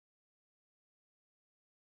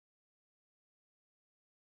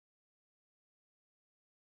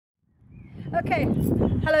Okay,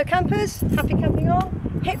 hello campers, happy camping all.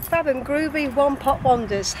 Hip fab and groovy one pot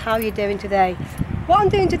wonders. How are you doing today? What I'm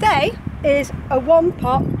doing today is a one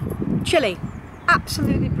pot chili.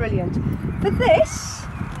 Absolutely brilliant. For this,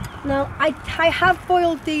 now I have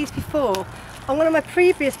boiled these before. On one of my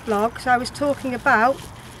previous blogs I was talking about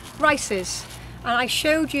rices, and I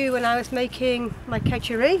showed you when I was making my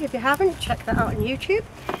ketchup. If you haven't, check that out on YouTube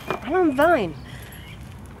and on Vine.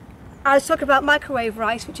 I was talking about microwave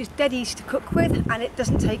rice, which is dead easy to cook with and it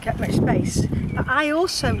doesn't take up much space. But I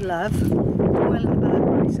also love boil in the bag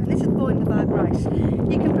rice, and this is boil in the bag rice.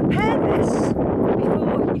 You can prepare this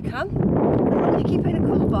before you come, as long as you keep it in a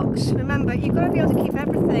cool box. Remember, you've got to be able to keep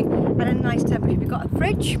everything at a nice temperature. If you've got a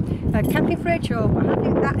fridge, a camping fridge or what have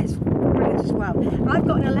you, that is brilliant as well. I've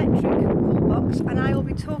got an electric cool box, and I will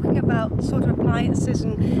be talking about sort of appliances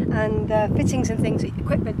and fittings and things,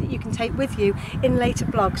 equipment that you can take with you in later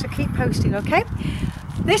blogs, so keep posting, okay?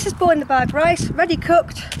 This is boiled in the bag rice, ready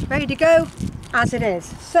cooked, ready to go as it is.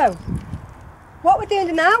 So what we're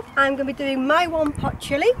doing now, I'm going to be doing my one pot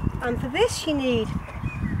chili, and for this you need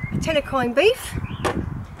a tin of corned beef,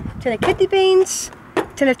 a tin of kidney beans, a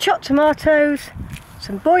tin of chopped tomatoes,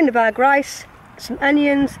 some boiled in the bag rice, some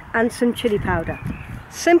onions and some chili powder.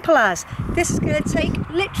 Simple as. This is going to take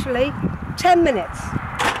literally 10 minutes.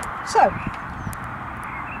 So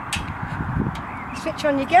switch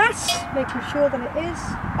on your gas, making sure that it is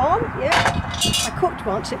on. Yeah, I cooked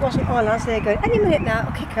once, it wasn't on, as they're going. Any minute now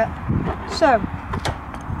it'll kick up. So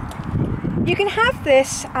you can have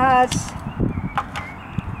this as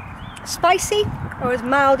spicy or as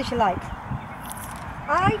mild as you like.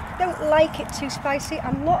 I don't like it too spicy.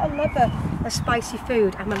 I'm not a lover of spicy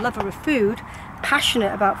food. I'm a lover of food,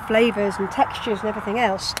 passionate about flavours and textures and everything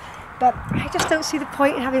else, but I just don't see the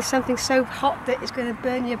point in having something so hot that it's going to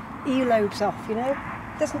burn your earlobes off, you know?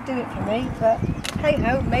 It doesn't do it for me, but hey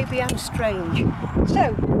ho, maybe I'm strange.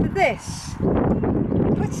 So for this,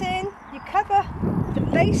 you put in, you cover the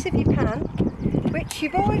base of your pan, which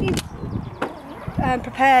you've already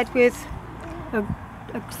prepared with a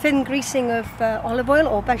thin greasing of olive oil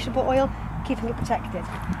or vegetable oil, keeping it protected.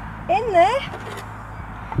 In there,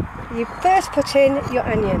 you first put in your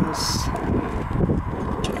onions.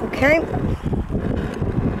 Okay.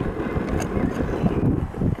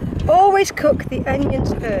 Always cook the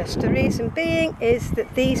onions first. The reason being is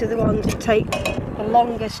that these are the ones that take the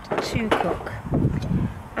longest to cook.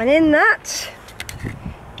 And in that,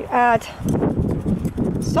 you add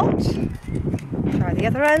salt. Try the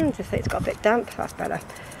other end. If it's got a bit damp, that's better.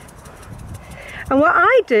 And what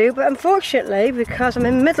I do, but unfortunately, because I'm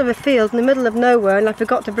in the middle of a field, in the middle of nowhere, and I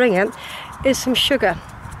forgot to bring it, is some sugar.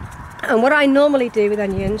 And what I normally do with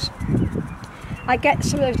onions, I get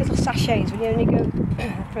some of those little sachets when you only go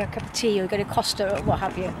for a cup of tea or you go to Costa or what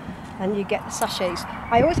have you, and you get the sachets.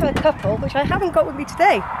 I always have a couple, which I haven't got with me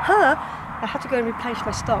today. I had to go and replenish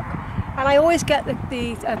my stock. And I always get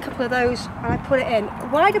a couple of those and I put it in.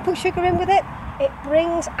 Why do I put sugar in with it? It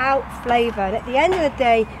brings out flavour, and at the end of the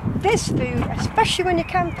day, this food, especially when you're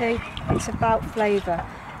camping, it's about flavour.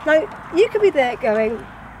 Now, you could be there going,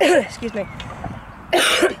 excuse me,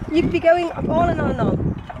 you could be going on and on and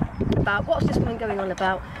on about what's this one going on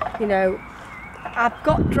about, you know, I've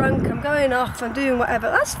got drunk, I'm going off, I'm doing whatever.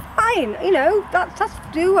 That's fine, you know, that's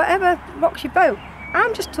do whatever rocks your boat.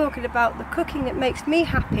 I'm just talking about the cooking that makes me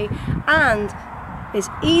happy and is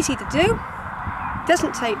easy to do.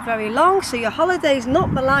 Doesn't take very long, so your holiday's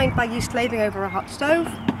not maligned by you slaving over a hot stove.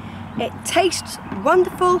 It tastes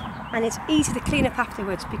wonderful and it's easy to clean up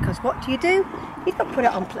afterwards, because what do? You don't put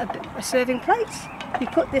it on a serving plate. You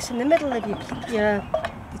put this in the middle of your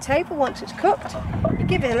table once it's cooked. You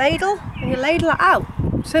give it a ladle and you ladle it out.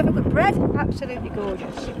 Serve it with bread, absolutely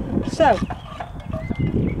gorgeous. So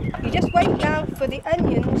you just wait now for the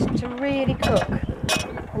onions to really cook,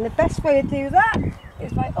 and the best way to do that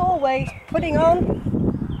is by always putting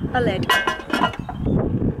on a lid.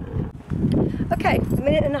 Okay, a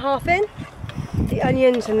minute and a half in, the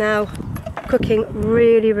onions are now cooking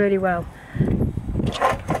really, really well.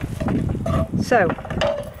 So,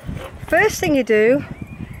 first thing you do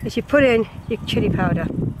is you put in your chili powder.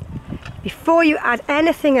 Before you add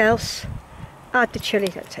anything else, add the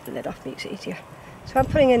chili. Let's take the lid off, it's easier. So I'm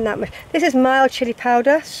putting in that much. This is mild chili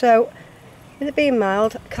powder, so with it being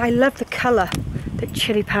mild, because I love the colour that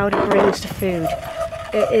chili powder brings to food.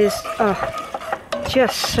 It is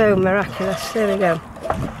just so miraculous. There we go.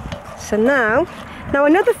 So now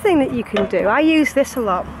another thing that you can do, I use this a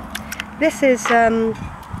lot. This is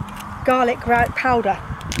garlic powder.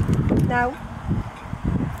 Now,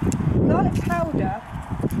 garlic powder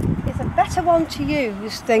is a better one to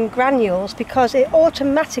use than granules, because it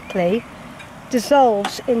automatically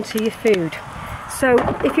dissolves into your food. So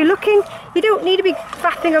if you're looking, you don't need to be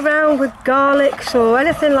faffing around with garlics or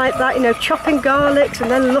anything like that, you know, chopping garlics and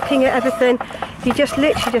then looking at everything. You just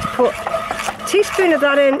literally just put a teaspoon of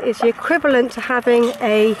that in is the equivalent to having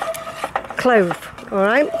a clove, all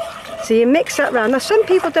right? So you mix that round. Now some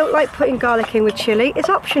people don't like putting garlic in with chilli. It's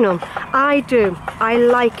optional. I do. I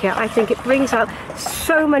like it. I think it brings out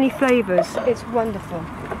so many flavours. It's wonderful.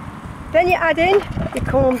 Then you add in your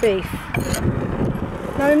corned beef.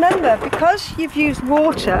 Now remember, because you've used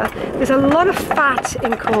water, there's a lot of fat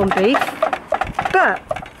in corned beef, but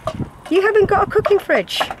you haven't got a cooking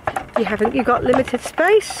fridge. You've got limited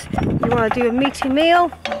space. You want to do a meaty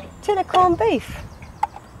meal, tin of corned beef.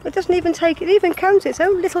 It doesn't even take, it even comes its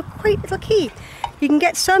own little, quaint little key. You can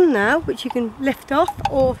get some now, which you can lift off,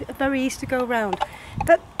 or very easy to go around.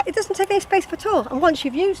 But it doesn't take any space at all. And once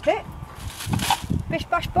you've used it, bish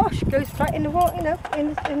bash bosh, goes right in the water, you know,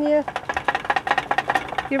 in your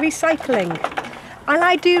recycling. And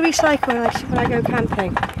I do recycle when I go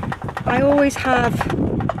camping. I always have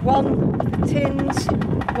one for tins,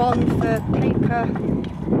 one for paper,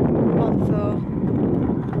 one for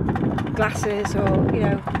glasses or, you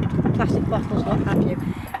know, plastic bottles, what have you.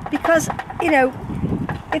 Because, you know,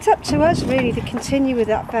 it's up to us really to continue with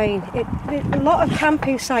that vein. A lot of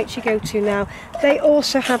camping sites you go to now, they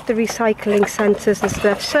also have the recycling centres and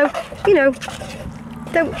stuff. So, you know,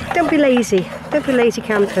 don't be lazy. Don't be lazy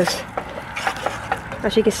campers.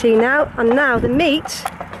 As you can see now, and now the meat,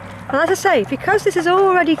 and as I say, because this is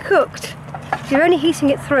already cooked, you're only heating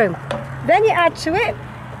it through. Then you add to it.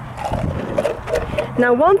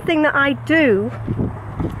 Now one thing that I do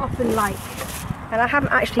often like, and I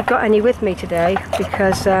haven't actually got any with me today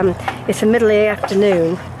because it's the middle of the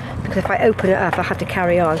afternoon, because if I open it up I have to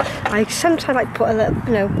carry on. I sometimes like put a little,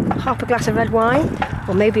 you know, half a glass of red wine,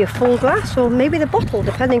 or maybe a full glass, or maybe the bottle,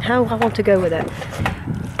 depending how I want to go with it.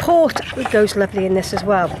 Port goes lovely in this as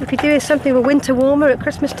well. If you're doing something with winter warmer at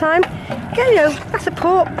Christmas time, get, you know, that's a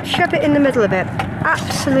port, shove it in the middle of it.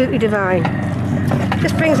 Absolutely divine.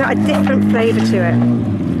 Just brings out a different flavour to it.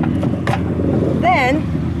 Then,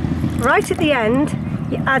 right at the end,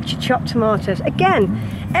 you add your chopped tomatoes. Again,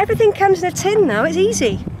 everything comes in a tin now, it's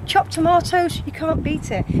easy. Chopped tomatoes, you can't beat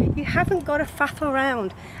it. You haven't got to faff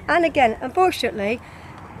around. And again, unfortunately,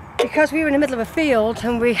 because we were in the middle of a field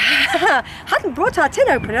and we hadn't brought our tin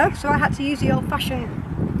opener, so I had to use the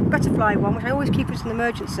old-fashioned butterfly one, which I always keep as an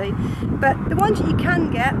emergency. But the ones that you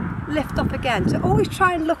can get, lift off again. So always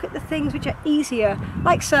try and look at the things which are easier,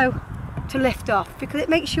 like so, to lift off, because it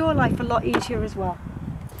makes your life a lot easier as well.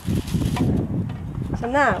 So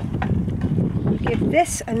now, give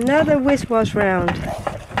this another whiz-was round.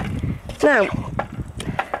 Now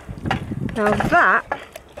that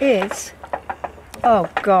is, oh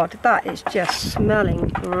God, that is just smelling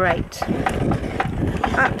great.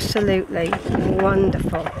 Absolutely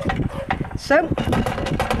wonderful. So,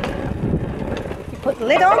 you put the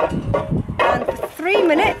lid on, and for 3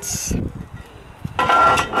 minutes, you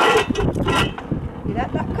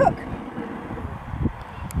let that cook.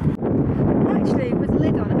 Actually, with the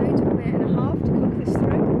lid on, it only took a minute and a half to cook this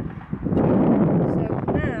through. So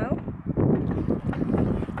now,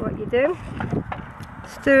 what you do,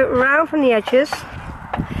 stir it around from the edges.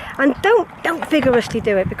 And don't vigorously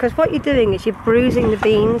do it, because what you're doing is you're bruising the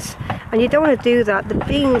beans, and you don't want to do that. The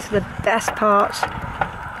beans are the best parts.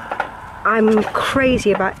 I'm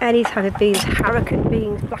crazy about any type of beans, haricot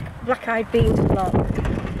beans, black-eyed beans as well.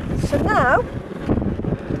 So now,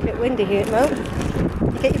 it's a bit windy here at the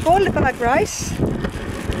moment, you get your boiled bag rice,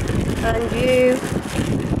 and you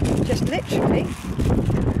just literally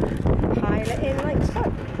pile it in like so.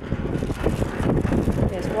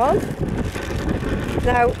 There's one.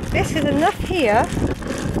 Now this is enough here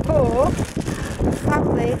for a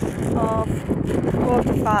family of 4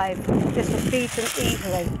 to 5. This will feed them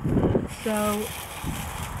easily. So,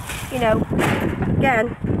 you know,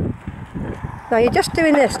 again, now you're just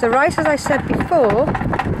doing this. The rice, as I said before,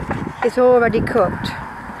 is already cooked.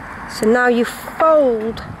 So now you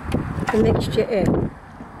fold the mixture in.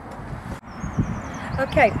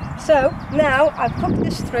 Okay, so now I've cooked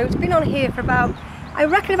this through. It's been on here for about, I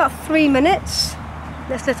reckon, about 3 minutes.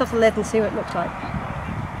 Let's lift off the lid and see what it looks like.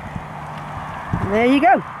 And there you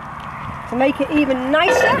go. To make it even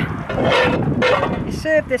nicer, you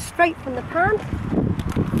serve this straight from the pan.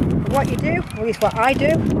 And what you do, or at least what I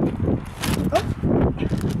do,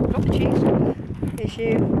 drop the cheese, is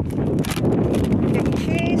you get your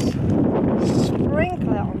cheese,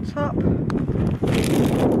 sprinkle it on top,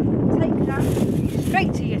 take that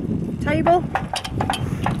straight to your table,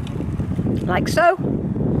 like so,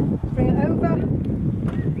 bring it over.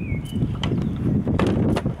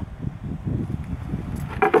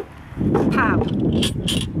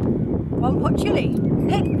 One pot chili,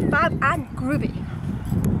 hip, fab and groovy.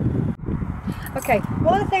 Okay,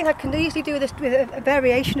 one of the things I can easily do with this, with a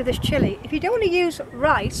variation of this chili, if you don't want to use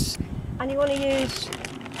rice and you want to use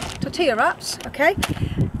tortilla wraps, okay?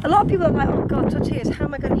 A lot of people are like, oh god, tortillas, how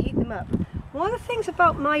am I going to heat them up? One of the things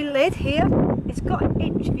about my lid here, it's got an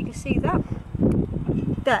inch, if you can see that,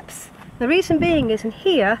 depth. The reason being is in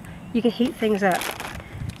here, you can heat things up.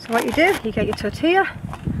 So what you do, you get your tortilla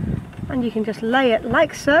and you can just lay it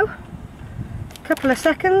like so, a couple of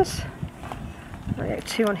seconds, I'll get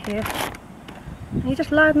 2 on here, and you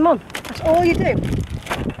just lay them on. That's all you do.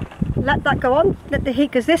 Let that go on, let the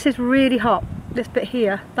heat, because this is really hot. This bit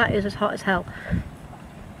here, that is as hot as hell.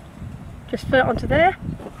 Just put it onto there,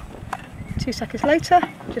 2 seconds later,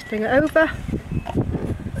 just bring it over,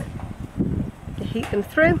 you heat them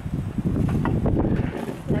through,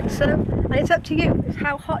 like so, and it's up to you, it's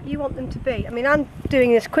how hot you want them to be. I mean, I'm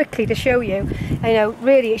doing this quickly to show you, you know,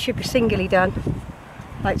 really it should be singly done,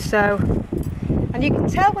 like so. And you can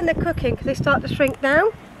tell when they're cooking because they start to shrink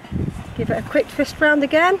down. Give it a quick twist round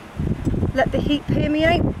again, let the heat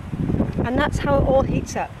permeate, and that's how it all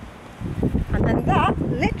heats up. And then that,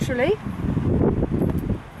 literally,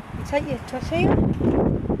 you take your tortilla, put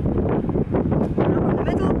it on the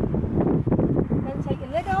middle, then take your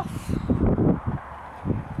lid off,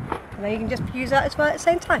 and then you can just use that as well at the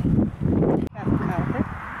same time.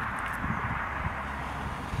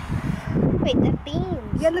 Wait, the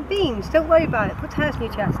beans. Yeah, the beans, don't worry about it, put hairs in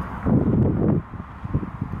your chest.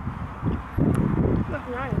 That's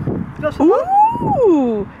nice. You got some more?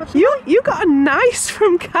 Ooh! You got a nice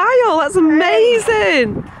from Kyle, that's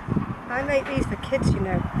amazing! I make these for kids, you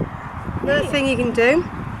know. Another thing you can do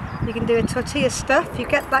a tortilla stuff. You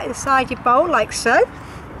get that inside your bowl like so.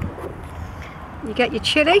 You get your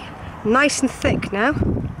chili, nice and thick now.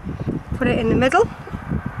 Put it in the middle,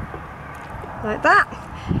 like that.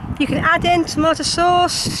 You can add in tomato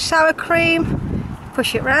sauce, sour cream,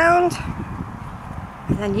 push it round,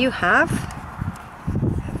 and then you have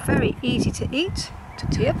a very easy to eat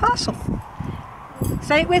tortilla parcel.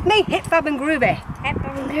 Say it with me, hip, fab and groovy. Hip,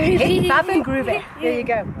 fab and groovy. Hip, fab and groovy. There you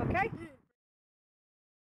go.